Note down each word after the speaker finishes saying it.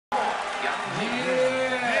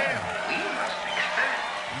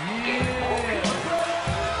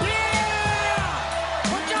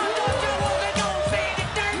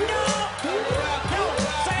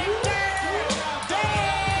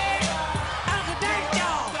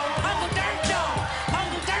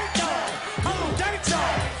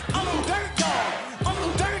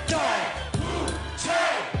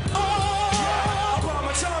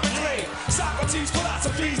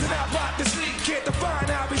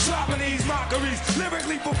mockeries,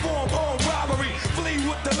 lyrically perform armed robbery, flee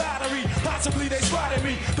with the lottery, possibly they spotted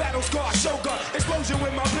me, battle scar, shogun, explosion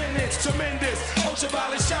with my pen, it's tremendous,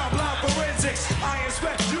 ultraviolet shine, blind forensics, I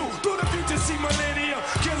inspect you, through the future see millennium,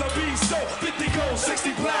 killer bees, so 50 gold,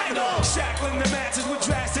 60 platinum, shackling the matches with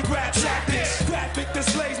drastic rap tactics, graphic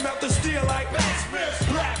displays melt the steel like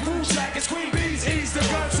black moon jackets, queen bees, ease the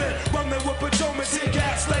guns in, rumbling with Potomac, and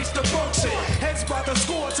gas lace the function, heads by the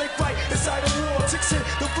score, take flight inside the war, chicks hit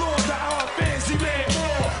the floor, the hour fans demand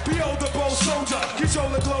more, behold the bold soldier, control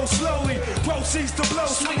the glow slowly, proceeds to blow,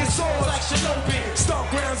 swinging swords like Shinobi, stomp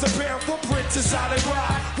grounds and bear footprints inside a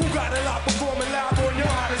ride, who got a lot performing live on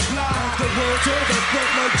your hottest live. The words of the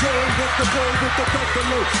break like Joe with the bull with the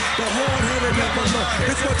buffalo, the hard-headed never learn,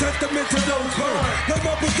 it's my testament to those burn, know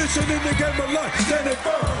my position in the game of life, standing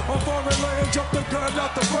firm, on foreign land, jump the gun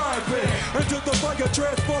out the frying pan, into the fire,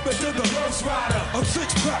 transform into the Ghost Rider, I'm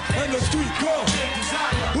six-pack and the street car,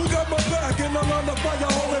 who got my back and I'm on the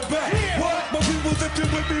fire holding back, what? My people if you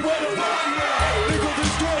with me, what about you at? Niggas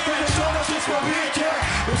is strong for the sun, that's just my big cat,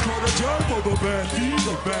 it's called a job for the bad fees,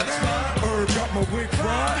 the bad spot, herb got my wig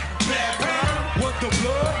fried, bad pound, what the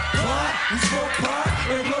blood, clot, we smoke pot,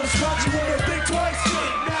 and blow spots, you wanna think twice?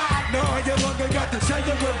 Nah, you longer got to tell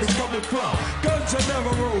you where we coming from, guns and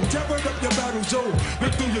arrows, tearing up your battle zone,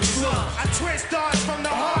 been through your slum. I twist darts from the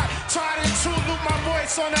heart, try to loop my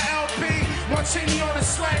voice on the LP, Martini on the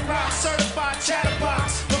slang rock, certified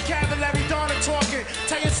chatterbox, vocabulary Donna talking,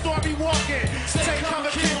 tell your story walking, take cover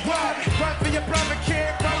kid run, run for your brother kid,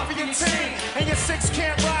 run for your team, and your six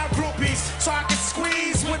can't ride groupies, so I can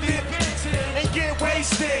squeeze with it and get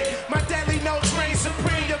wasted. My deadly notes reign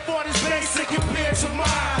supreme, your thought is basic compared to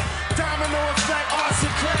mine. Domino effect, arts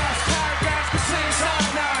and crafts, paragraphs, the same time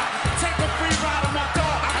now. Take a free ride on my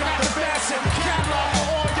dog, I got the fashion, catalog for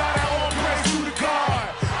all y'all that all praise through the guard.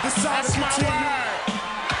 The side is my word.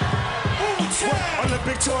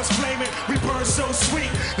 Olympic torch flaming, we burn so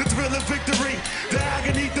sweet. The thrill of victory, the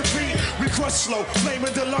agony defeat. We crush slow,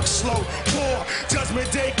 flaming deluxe slow. Pour,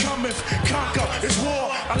 judgment day cometh, conquer is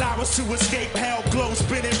war. Allow us to escape hell, glow,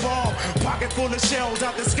 spinning ball. Pocket full of shells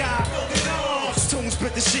out the sky. Tunes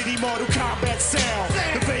spit the shitty Mortal Kombat sound.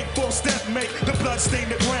 The fake four-step make the blood stain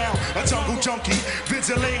the ground. A jungle junkie,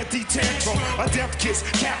 vigilante tantrum. A death kiss,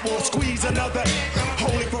 catwalk, squeeze another.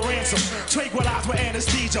 Holy for ransom, tranquilized with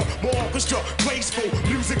anesthesia. More orchestra, graceful,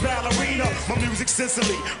 music ballerina. My music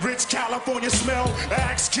Sicily, rich California smell.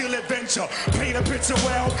 Axe, kill, adventure, paint a picture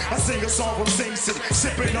well. I sing a song from Sing City,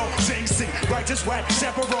 sipping on JC. Righteous whack,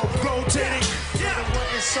 chaperone, rotating. Yeah, the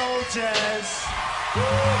wooden soldiers.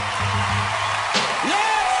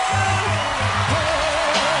 Yeah!